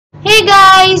Hey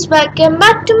guys, welcome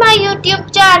back to my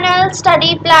YouTube channel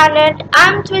Study Planet.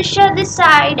 I'm Twisha this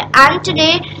side, and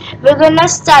today we're gonna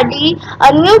study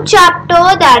a new chapter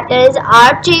that is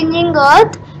our changing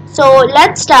earth. So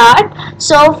let's start.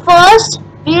 So first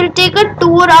we'll take a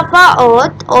tour of our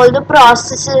earth, all the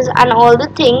processes and all the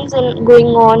things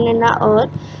going on in our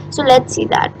earth. So let's see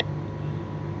that.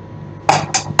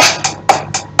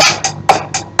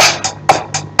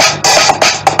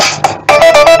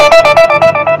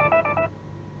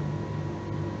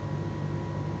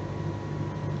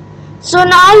 So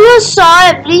now you saw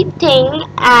everything,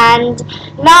 and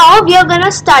now we are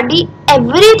gonna study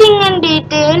everything in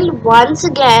detail once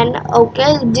again.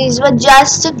 Okay, these were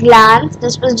just a glance.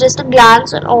 This was just a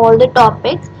glance on all the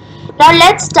topics. Now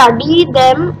let's study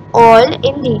them all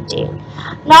in detail.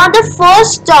 Now the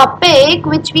first topic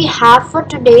which we have for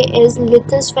today is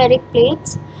lithospheric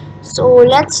plates. So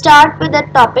let's start with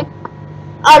that topic.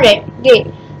 Alright, great.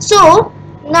 So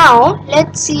now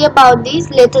let's see about these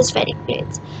lithospheric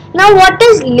plates. Now what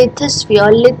is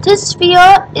lithosphere?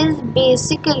 Lithosphere is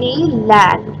basically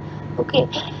land. Okay.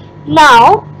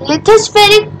 Now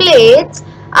lithospheric plates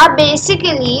are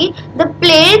basically the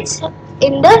plates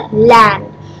in the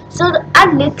land. So a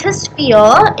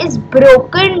lithosphere is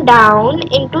broken down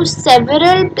into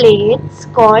several plates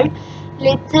called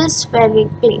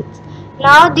lithospheric plates.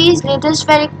 Now these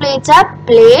lithospheric plates are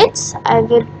plates, I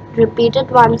will repeat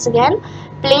it once again,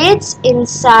 plates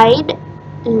inside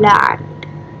land,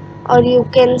 or you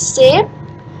can say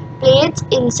plates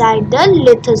inside the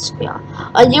lithosphere,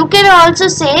 or you can also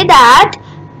say that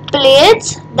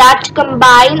plates that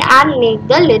combine and make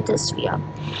the lithosphere.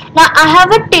 Now I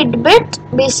have a tidbit,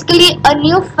 basically a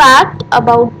new fact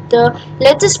about the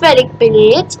lithospheric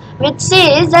plates, which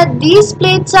says that these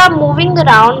plates are moving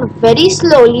around very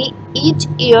slowly each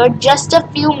year, just a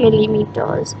few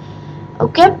millimeters.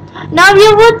 Okay, now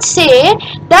you would say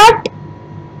that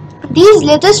these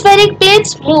lithospheric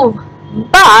plates move,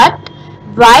 but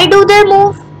why do they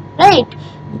move, right?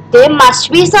 There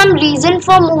must be some reason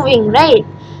for moving, right?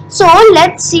 So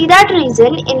let's see that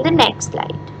reason in the next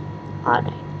slide.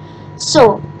 Alright,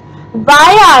 so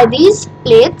why are these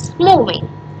plates moving?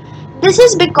 This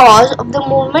is because of the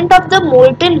movement of the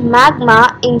molten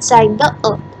magma inside the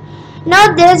earth.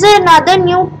 Now there's another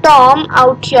new term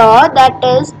out here, that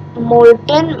is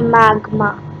molten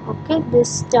magma. Okay,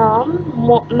 this term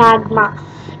magma.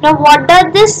 Now what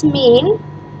does this mean?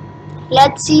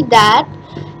 Let's see that.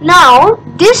 Now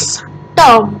this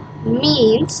term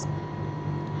means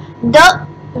the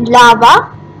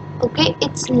lava. Okay,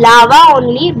 it's lava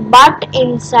only, but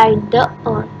inside the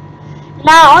earth.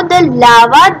 Now the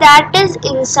lava that is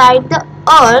inside the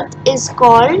earth is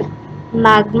called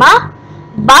magma,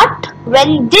 but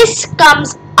when this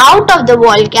comes out of the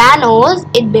volcanoes,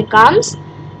 it becomes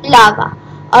lava.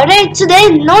 Alright, so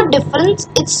there is no difference,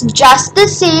 it's just the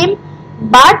same,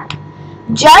 but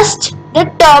just the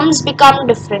terms become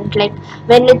different. Like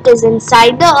when it is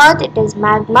inside the earth, it is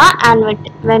magma, and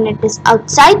when it is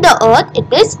outside the earth,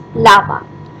 it is lava.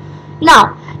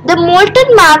 Now the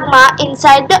molten magma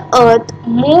inside the earth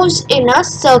moves in a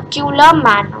circular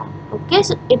manner. Okay,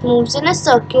 so it moves in a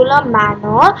circular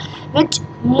manner, which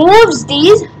moves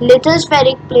these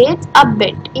lithospheric plates a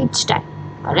bit each time.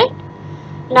 Alright,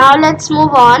 now let's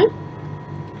move on.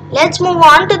 Let's move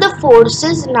on to the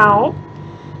forces now.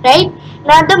 Right,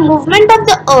 now the movement of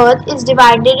the earth is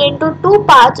divided into two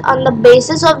parts on the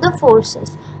basis of the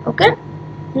forces. Okay,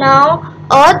 now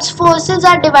earth's forces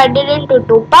are divided into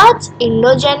two parts,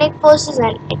 endogenic forces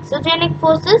and exogenic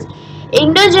forces.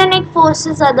 Endogenic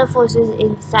forces are the forces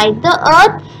inside the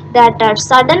earth, that are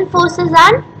sudden forces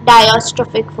and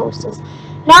diastrophic forces.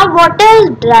 Now what are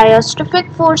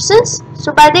diastrophic forces?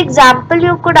 So by the example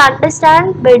you could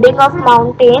understand building of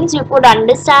mountains, you could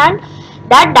understand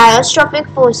that diastrophic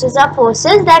forces are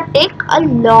forces that take a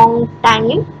long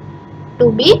time to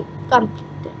be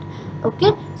completed.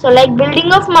 Okay, so like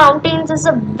building of mountains is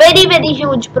a very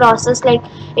huge process, like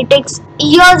it takes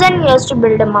years and years to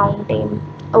build a mountain.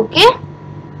 Okay,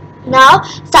 now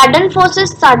sudden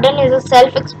forces, sudden is a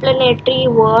self-explanatory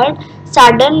word.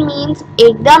 Sudden means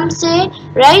ekdam se,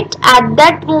 right, at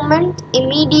that moment,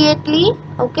 immediately.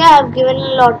 Okay, I have given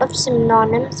a lot of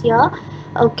synonyms here.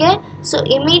 Okay, so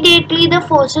immediately the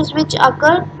forces which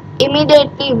occur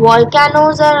immediately,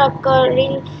 volcanoes are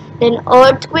occurring, then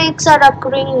earthquakes are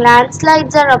occurring,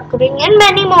 landslides are occurring, and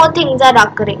many more things are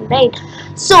occurring, right?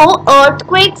 So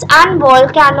earthquakes and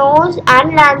volcanoes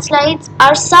and landslides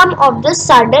are some of the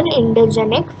sudden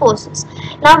endogenic forces.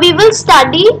 Now we will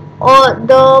study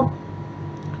the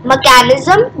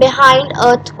mechanism behind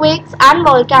earthquakes and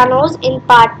volcanoes in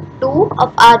part 2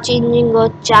 of our Changing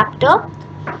Earth chapter.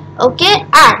 Okay,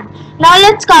 and now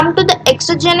let's come to the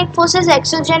exogenic forces.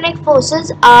 Exogenic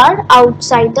forces are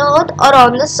outside the earth or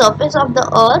on the surface of the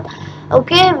earth,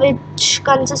 okay, which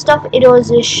consist of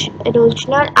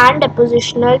erosional and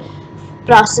depositional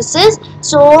processes.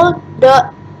 So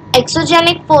the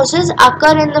exogenic forces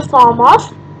occur in the form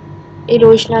of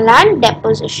erosional and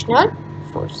depositional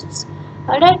forces.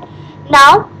 Alright,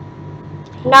 now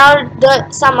the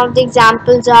some of the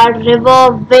examples are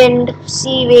river, wind,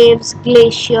 sea waves,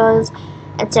 glaciers,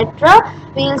 etc.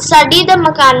 We will study the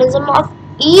mechanism of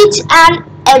each and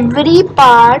every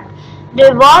part: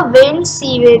 river, wind,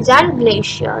 sea waves and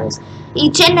glaciers.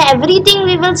 Each and everything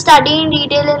we will study in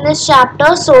detail in this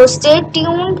chapter, so stay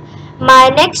tuned. My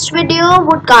next video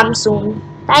would come soon.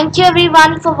 Thank you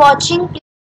everyone for watching.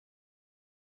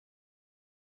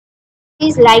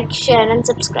 Please like, share and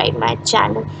subscribe my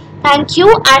channel. Thank you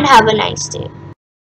and have a nice day.